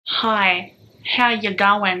Hi, how you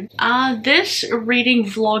going? This reading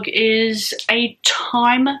vlog is a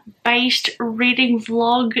time-based reading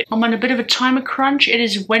vlog. I'm on a bit of a timer crunch. It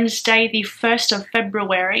is Wednesday, the 1st of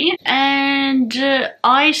February, and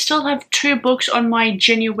I still have 2 books on my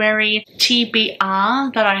January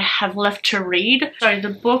TBR that I have left to read. So the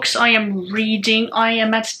books I am reading, I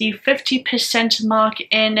am at the 50% mark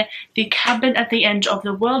in The Cabin at the End of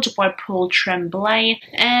the World by Paul Tremblay,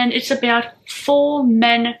 and it's about 4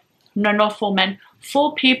 men. No, not 4 men.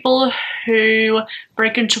 4 people who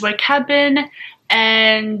break into a cabin,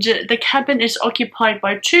 and the cabin is occupied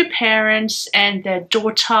by 2 parents and their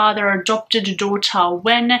daughter, their adopted daughter.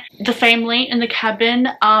 When the family in the cabin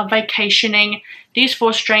are vacationing, these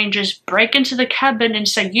 4 strangers break into the cabin and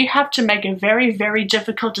say, you have to make a very, very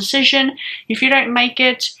difficult decision. If you don't make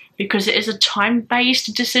it, because it is a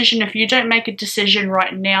time-based decision, if you don't make a decision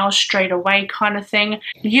right now, straight away kind of thing,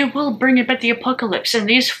 you will bring about the apocalypse. And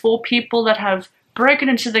these 4 people that have broken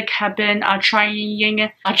into the cabin are trying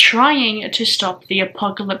to stop the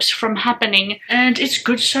apocalypse from happening. And it's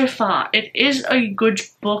good so far. It is a good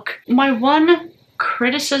book. My one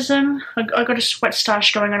criticism, I got a sweat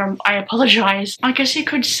stash going on, I apologize. I guess you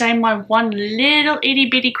could say my one little itty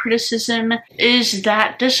bitty criticism is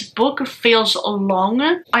that this book feels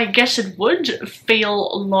long. I guess it would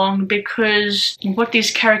feel long because what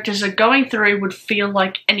these characters are going through would feel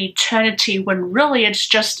like an eternity, when really it's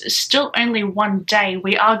just still only one day.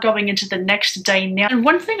 We are going into the next day now. And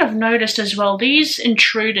one thing I've noticed as well, these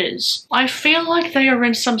intruders, I feel like they are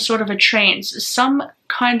in some sort of a trance. Some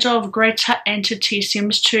kind of greater entity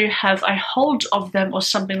seems to have a hold of them or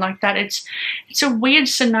something like that. It's a weird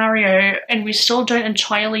scenario, and we still don't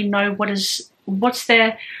entirely know what's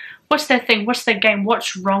their thing, what's their game,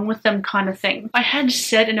 what's wrong with them kind of thing. I had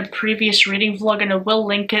said in a previous reading vlog, and I will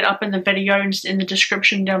link it up in the video and in the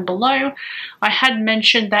description down below, I had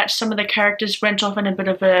mentioned that some of the characters went off on a bit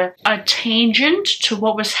of a tangent to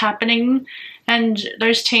what was happening, and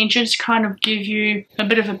those tangents kind of give you a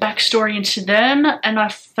bit of a backstory into them, and I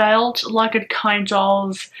felt like it kind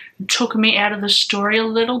of took me out of the story a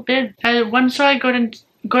little bit. And once I got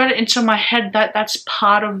it into my head that that's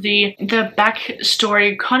part of the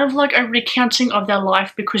backstory, kind of like a recounting of their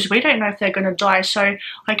life, because we don't know if they're going to die. So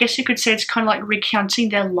I guess you could say it's kind of like recounting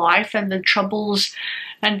their life and the troubles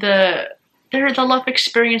and the life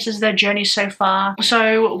experiences, their journey so far.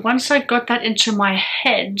 So once I got that into my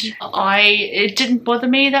head, it didn't bother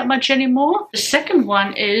me that much anymore. The second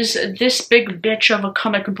one is this big bitch of a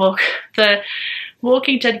comic book, the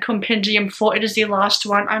Walking Dead Compendium 4. It is the last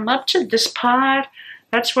one. I'm up to this part.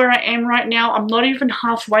 That's where I am right now. I'm not even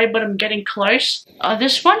halfway, but I'm getting close.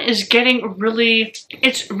 This one is getting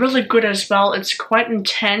it's really good as well. It's quite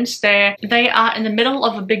intense. They are in the middle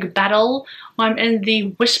of a big battle. I'm in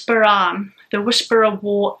the Whisperer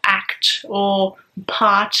War act, or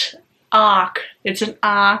part, arc. It's an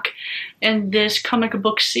arc in this comic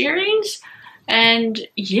book series. And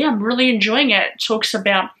yeah, I'm really enjoying it. It talks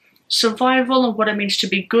about survival and what it means to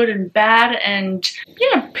be good and bad, and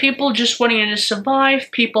yeah, people just wanting to survive,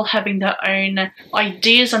 people having their own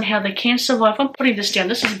ideas on how they can survive. I'm putting this down,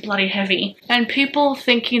 this is bloody heavy. And people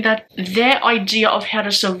thinking that their idea of how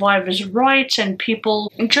to survive is right, and people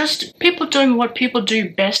doing what people do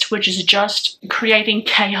best, which is just creating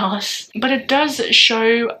chaos. But it does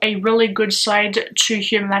show a really good side to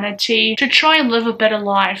humanity, to try and live a better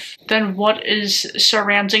life than what is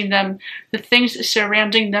surrounding them. The things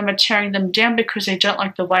surrounding them are tearing them down because they don't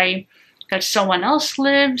like the way that someone else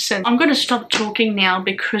lives. And I'm going to stop talking now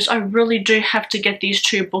because I really do have to get these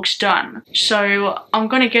 2 books done. So I'm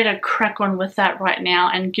going to get a crack on with that right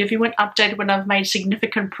now and give you an update when I've made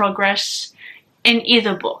significant progress in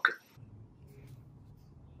either book.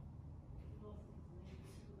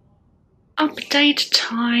 Update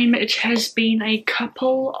time. It has been a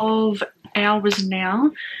couple of hours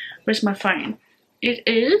now. Where's my phone? It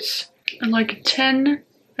is like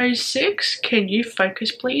 10:06. Can you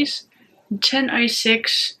focus, please?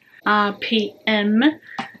 10:06 p.m.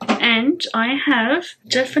 and I have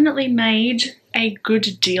definitely made a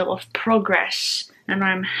good deal of progress, and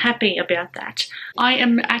I'm happy about that. I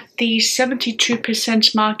am at the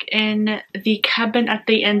 72% mark in The Cabin at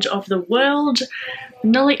the End of the World,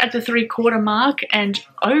 nearly at the 3/4 mark, and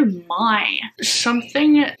oh my,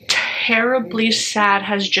 something terribly sad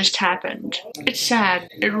has just happened. It's sad.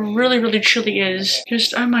 It really, really, truly is.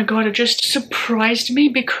 Just, oh my god, it just surprised me,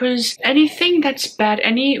 because anything that's bad,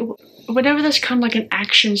 whenever there's kind of like an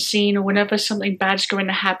action scene or whenever something bad's going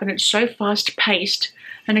to happen, it's so fast paced,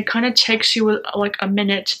 and it kind of takes you like a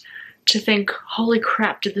minute to think, holy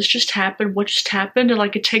crap, did this just happen? What just happened? And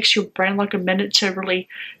like it takes your brain like a minute to really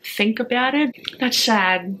think about it. That's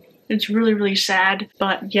sad. It's really, really sad.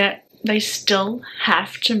 But yet they still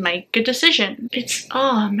have to make a decision. It's,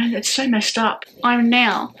 oh man, it's so messed up. I'm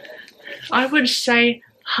now, I would say,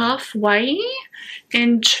 halfway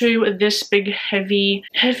into this big heavy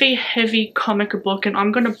comic book, and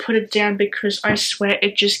I'm gonna put it down because I swear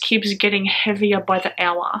it just keeps getting heavier by the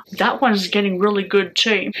hour. That one's getting really good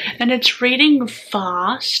too, and it's reading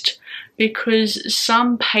fast because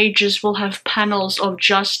some pages will have panels of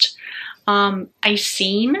just a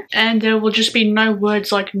scene, and there will just be no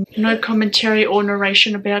words, like no commentary or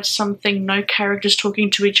narration about something, no characters talking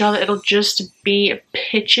to each other. It'll just be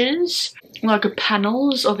pictures, like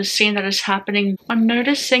panels of a scene that is happening. I'm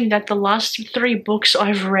noticing that the last 3 books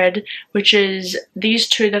I've read, which is these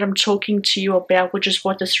 2 that I'm talking to you about, which is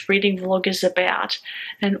what this reading vlog is about,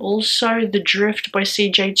 and also The Drift by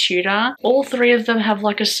CJ Tudor, all 3 of them have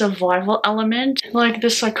like a survival element, like the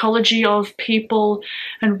psychology of people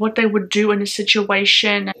and what they would do in a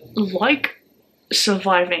situation, like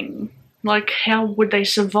surviving. Like, how would they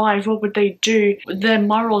survive? What would they do? Their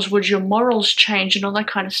morals, would your morals change and all that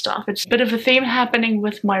kind of stuff? It's a bit of a theme happening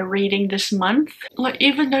with my reading this month. Like,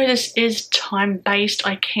 even though this is time-based,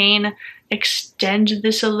 I can extend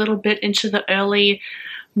this a little bit into the early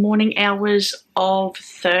morning hours of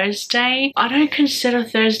Thursday. I don't consider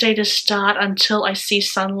Thursday to start until I see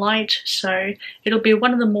sunlight, so it'll be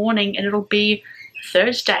 1 in the morning and it'll be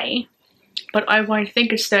Thursday. But I won't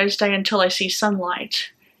think it's Thursday until I see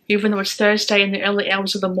sunlight, even though it's Thursday in the early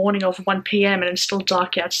hours of the morning of 1 PM and it's still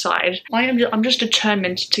dark outside. I'm just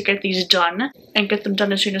determined to get these done and get them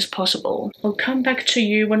done as soon as possible. I'll come back to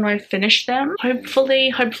you when I finish them.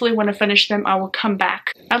 Hopefully when I finish them, I will come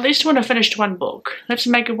back. At least when I finished 1 book. Let's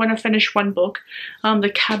make it when I finish 1 book.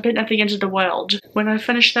 The Cabin at the End of the World. When I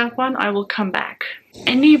finish that one, I will come back.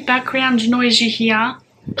 Any background noise you hear,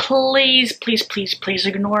 please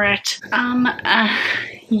ignore it.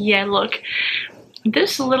 Yeah, look.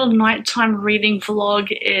 This little nighttime reading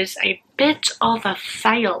vlog is a bit of a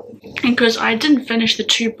fail because I didn't finish the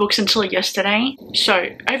 2 books until yesterday. So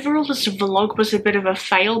overall this vlog was a bit of a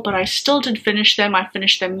fail, but I still did finish them. I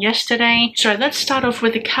finished them yesterday. So let's start off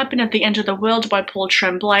with The Cabin at the End of the World by Paul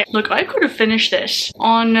Tremblay. Look, I could have finished this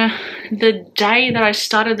on the day that I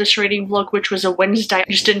started this reading vlog, which was a Wednesday.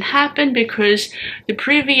 It just didn't happen because the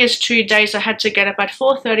previous 2 days I had to get up at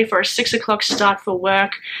 4:30 for a 6 o'clock start for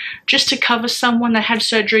work just to cover someone that had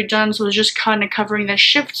surgery done, so I was just kind of covering their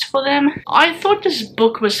shifts for them. I thought this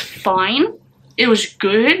book was fine. It was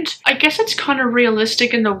good. I guess it's kind of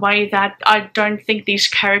realistic in the way that I don't think these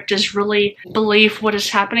characters really believe what is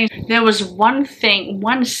happening. There was one thing,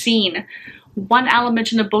 one scene, one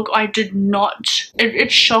element in the book I did not,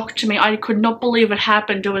 it shocked me. I could not believe it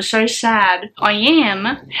happened. It was so sad. I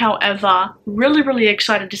am, however, really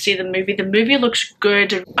excited to see the movie. The movie looks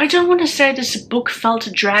good. I don't want to say this book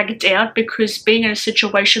felt dragged out because being in a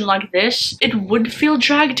situation like this, it would feel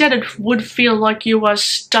dragged out. It would feel like you are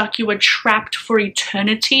stuck, you are trapped for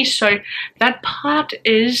eternity. So that part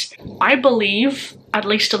is, I believe, at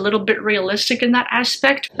least a little bit realistic in that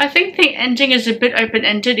aspect. I think the ending is a bit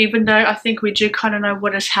open-ended, even though I think we do kind of know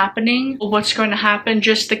what is happening or what's going to happen.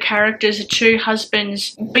 Just the characters, the 2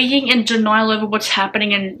 husbands, being in denial over what's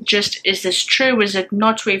happening and just, is this true? Is it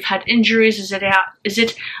not? We've had injuries. Is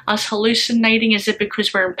it us hallucinating? Is it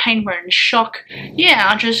because we're in pain? We're in shock?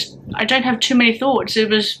 Yeah, I don't have too many thoughts. It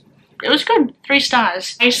was good. 3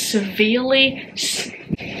 stars. I severely...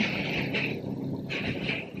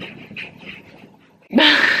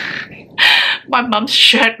 My mum's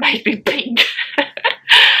shirt made me pink.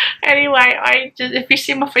 Anyway, if you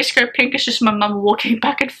see my face go pink, it's just my mum walking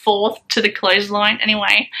back and forth to the clothesline.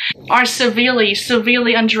 Anyway, I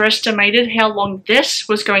severely underestimated how long this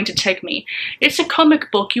was going to take me. It's a comic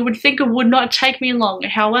book. You would think it would not take me long.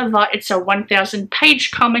 However, it's a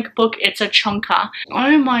 1,000-page comic book. It's a chunker.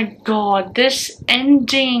 Oh my god, this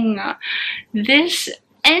ending.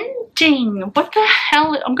 What the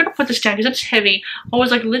hell? I'm gonna put this down because it's heavy. I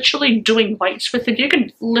was like literally doing weights with it. You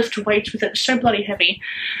can lift weights with it. It's so bloody heavy.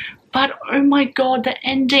 But oh my god, the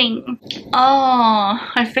ending. Oh,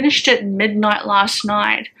 I finished it midnight last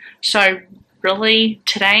night. So really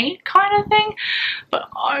today kind of thing. But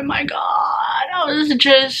oh my god, I was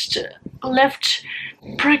just left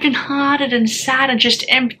broken hearted and sad and just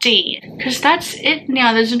empty, because that's it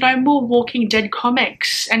now. There's no more Walking Dead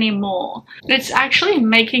comics anymore. It's actually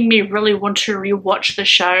making me really want to rewatch the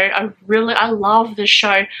show. I love the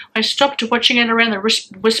show. I stopped watching it around the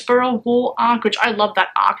Whisperer War arc, which I love that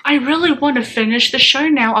arc. I really want to finish the show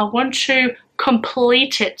now. I want to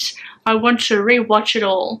complete it. I want to rewatch it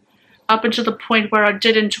all. up until the point where I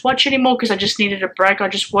didn't watch anymore because I just needed a break. I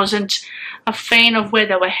just wasn't a fan of where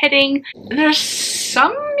they were heading. There's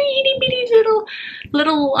some itty bitty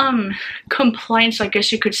little complaints, I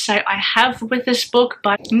guess you could say, I have with this book,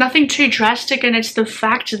 but nothing too drastic, and it's the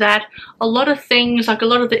fact that a lot of things, like a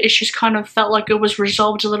lot of the issues, kind of felt like it was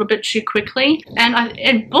resolved a little bit too quickly. And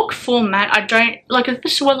in book format, I don't, like if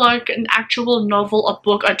this were like an actual novel or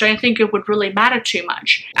book, I don't think it would really matter too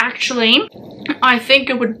much. Actually, I think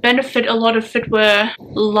it would benefit a lot if it were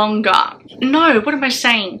longer. No, what am I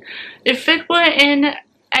saying? If it were in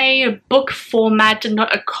a book format and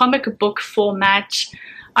not a comic book format,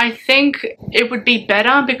 I think it would be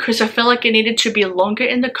better, because I feel like it needed to be longer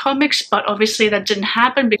in the comics, but obviously that didn't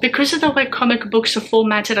happen. Because of the way comic books are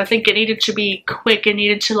formatted, I think it needed to be quick. It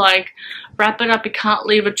needed to like wrap it up. You can't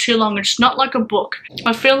leave it too long. It's not like a book.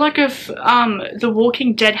 I feel like if The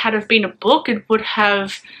Walking Dead had have been a book, it would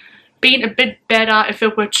have been a bit better if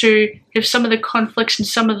some of the conflicts and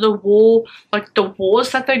some of the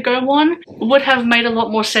wars that they go on would have made a lot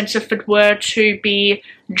more sense if it were to be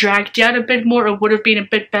dragged out a bit more. It would have been a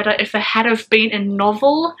bit better if it had have been a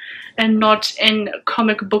novel and not in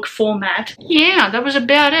comic book format. Yeah, that was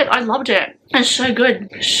about it. I loved it. It's so good.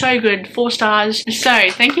 So good. 4 stars. So,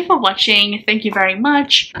 thank you for watching. Thank you very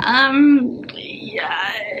much. Yeah,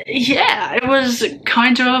 it was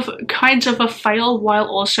kind of a fail while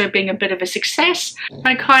also being a bit of a success.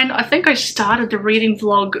 I think I started the reading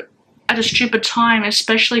vlog at a stupid time,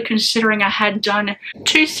 especially considering I had done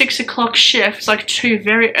 2 6 o'clock shifts, like 2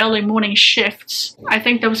 very early morning shifts. I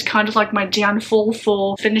think that was kind of like my downfall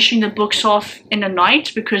for finishing the books off in a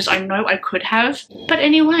night, because I know I could have. But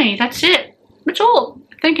anyway, that's it. That's all.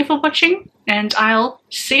 Thank you for watching, and I'll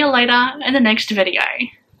see you later in the next video.